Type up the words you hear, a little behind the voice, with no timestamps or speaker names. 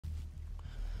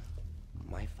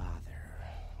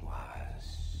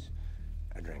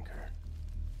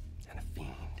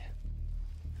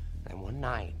one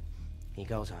night, he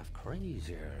goes off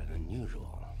crazier than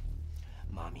usual.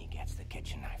 Mommy gets the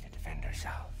kitchen knife to defend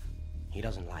herself. He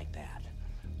doesn't like that.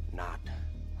 Not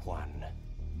one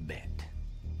bit.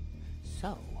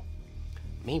 So,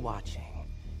 me watching,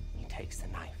 he takes the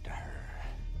knife to her,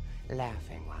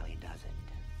 laughing while he does it.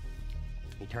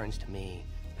 He turns to me,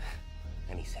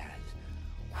 and he says,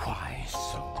 "Why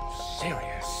so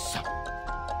serious?"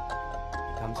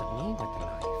 He comes at me with the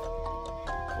knife.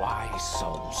 "Why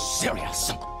so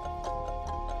serious?"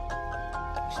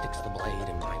 He sticks the blade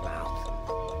in my mouth.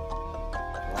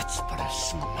 Let's put a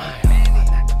smile on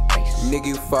that face. Nigga,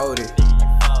 you folded.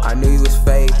 I knew you was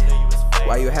fake.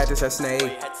 Why you had to say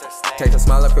snake? Take a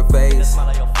smile off your face.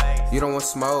 You don't want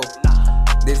smoke.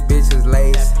 This bitch is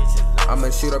lace. I'ma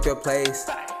shoot up your place.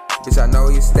 Bitch, I know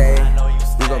where you stay.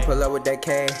 We gon' pull up with that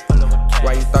K.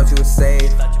 Why you thought you was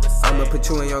safe? I'ma put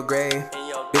you in your grave.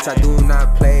 Bitch, I do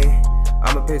not play.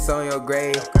 I'ma piss on your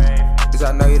grave. Bitch,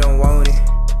 I know you don't want it.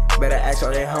 Better ask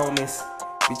all they homies.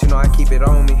 Bitch, you know I keep it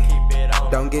on me.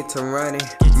 Don't get to running.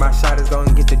 My shot is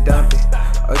gonna get to dumping.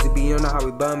 Otbjayye, you know how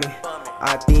we bumming.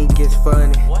 I think it's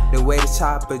funny the way the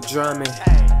chopper drumming.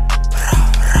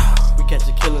 We catch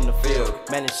a kill in the field.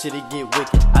 Man, this shit, it get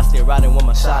wicked. I stay riding with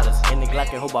my shotters. In the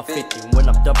Glock, I hope I 50. When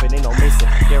I'm dumping, ain't no missing.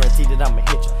 Guaranteed that I'ma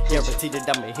hit you. Guaranteed that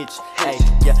I'ma hit you. Hey,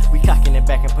 yeah, we cocking it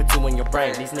back and put you in your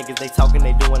brain. These niggas, they talking,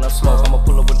 they doing up smoke. I'ma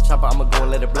pull up with a chopper, I'ma go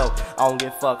and let it blow. I don't give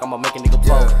a fuck, I'ma make a nigga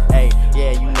blow. Hey,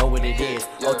 yeah, you know what it is.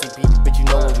 OTP, bitch, you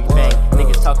know what we bang.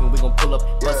 Niggas talking, we gon' pull up,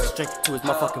 bust it straight to his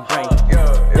motherfucking brain.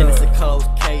 Then it's a closed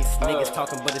case. Niggas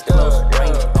talking, but it's close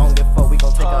range. I don't give a fuck, we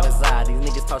gon' take out his eye. These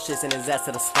niggas talk shit, send his ass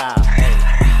to the sky. Hey.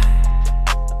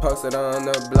 Posted on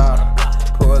the block.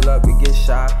 Pull up, we get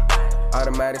shot.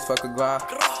 Automatics, fuck a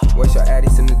Glock. Waste your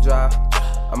addies in the drop.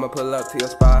 I'ma pull up to your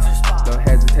spot. No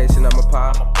hesitation, I'ma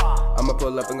pop. I'ma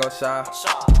pull up and go shop.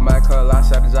 Might call out,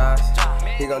 shot to Josh.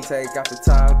 He gon' take off the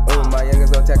top. Ooh, my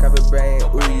youngins gon' take off his brain.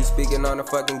 Ooh, you speaking on the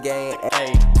fucking game.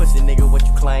 Hey, pussy nigga, what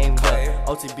you claim?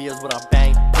 OTB is what I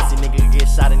bang. Pussy nigga get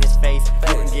shot in his face.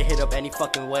 You can get hit up any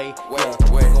fucking way. We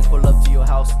gon' pull up to your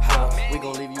house. We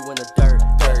gon' leave you in the dirt.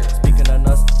 Speaking on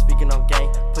us, speaking on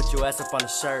gang. Put your ass up on the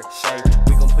shirt.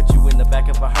 We gon' put you in the back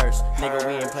of a hearse. Nigga,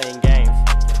 we ain't playing games.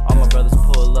 All my brothers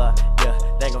pull up. Yeah,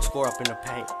 they gon' score up in the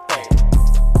paint.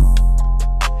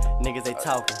 Niggas, they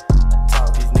talking.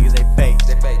 These niggas, they fake.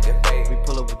 We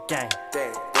pull up with gang.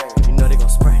 You know they gon'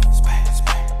 spray.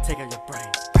 Take out your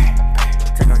brain.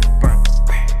 Take out your brain.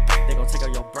 They gon' take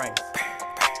out your brain.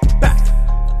 Back.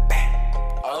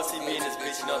 OTB in this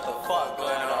bitch, you know what the fuck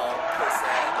going on. Pussy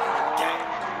ass gang.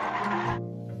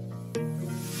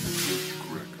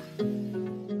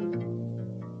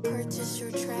 Purchase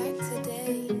your track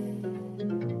today.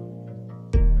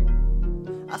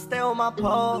 I stay on my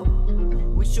pole.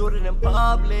 We shoot it in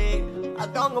public. I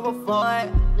don't give a fuck.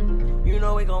 You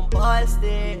know we gon' bust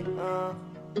it.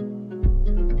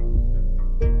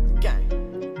 Gang.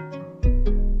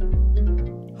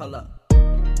 Hold up.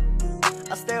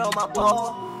 I stay on my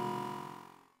pole.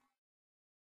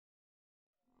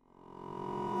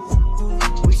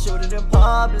 We shoot it in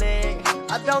public.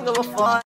 I don't give a fuck.